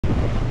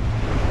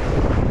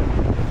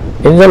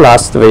In the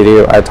last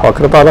video, I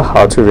talked about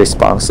how to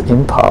respond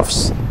in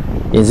puffs.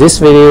 In this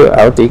video,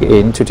 I'll dig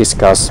in to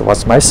discuss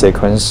what's my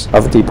sequence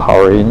of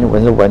depowering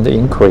when the wind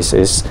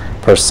increases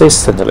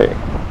persistently.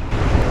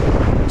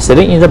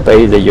 Sitting in the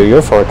bay, the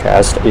usual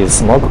forecast is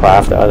small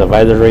craft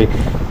advisory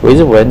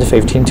with wind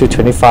 15 to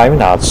 25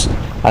 knots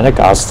and a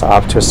gust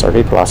up to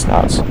 30 plus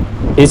knots.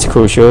 It's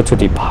crucial to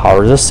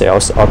depower the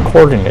sails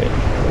accordingly.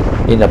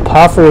 In the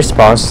puff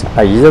response,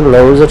 I either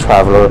lower the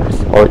traveler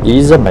or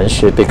ease the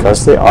mainsheet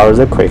because they are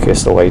the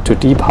quickest way to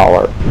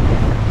depower.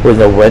 When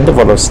the wind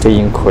velocity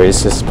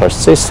increases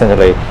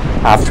persistently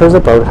after the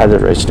boat has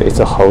reached its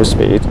whole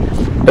speed,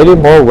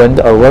 adding more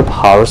wind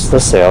overpowers the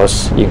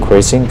sails,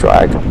 increasing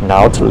drag,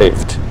 not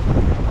lift.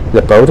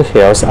 The boat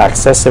heels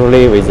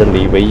excessively with the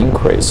leeway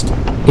increased.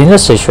 In the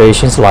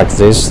situations like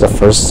this, the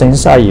first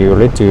things I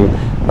usually do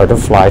are to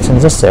flatten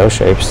the sail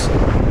shapes,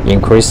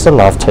 increase the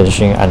luff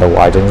tension, and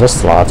widen the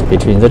slot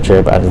between the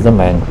jib and the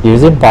main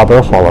using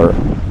barber hauler.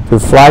 To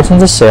flatten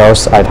the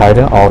sails, I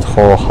tighten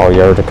outhaul,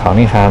 halyard,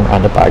 cunningham,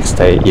 and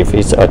backstay if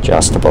it's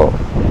adjustable.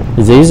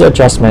 These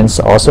adjustments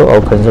also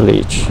open the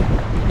leech.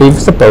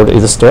 If the boat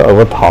is still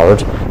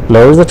overpowered,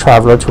 lower the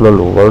traveler to the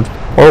leeward,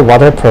 or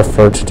what I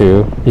prefer to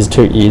do is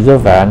to ease the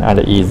vang and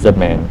ease the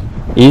main.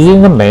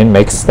 Easing the main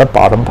makes the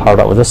bottom part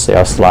of the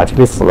sail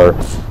slightly fuller,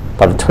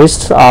 but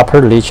twists the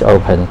upper leech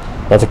open.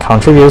 That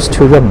contributes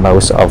to the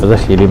most of the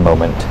heeling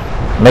moment.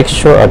 Make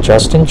sure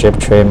adjusting jib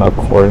trim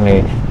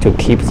accordingly to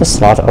keep the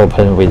slot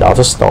open without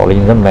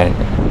stalling the main.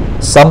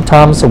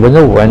 Sometimes when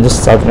the wind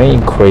suddenly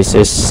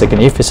increases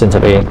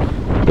significantly,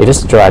 it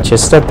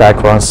stretches the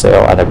Dacron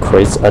sail and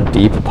creates a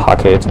deep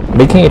pocket,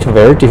 making it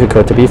very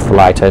difficult to be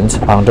flattened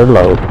under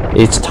load.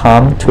 It's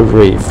time to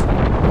reef.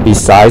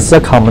 Besides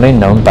the commonly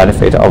known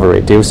benefit of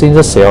reducing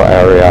the sail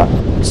area,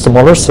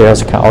 smaller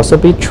sails can also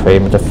be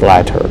trimmed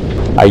flatter.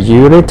 I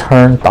usually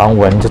turn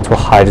downwind to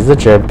hide the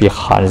jib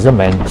behind the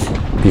main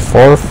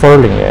before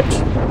furling it.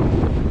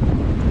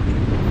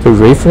 To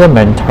reef the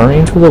main, turn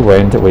into the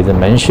wind with the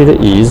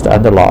mainsheet eased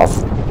and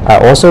luff.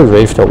 I also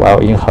reefed while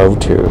in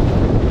hove-to.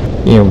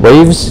 In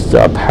waves,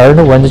 the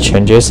apparent wind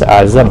changes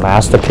as the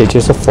mast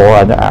pitches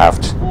fore and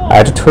aft.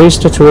 Add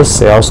twist to the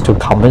sails to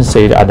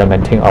compensate and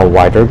maintain a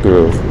wider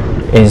groove.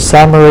 In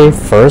summary,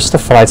 first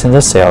flatten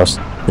the sails,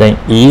 then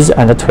ease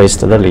and twist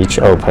the leech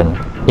open.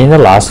 In the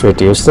last,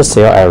 reduce the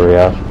sail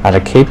area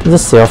and keep the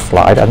sail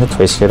flat and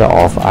twisted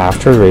off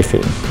after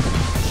reefing.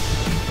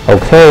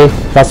 Okay,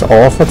 that's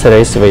all for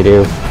today's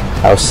video.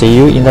 I'll see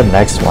you in the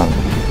next one.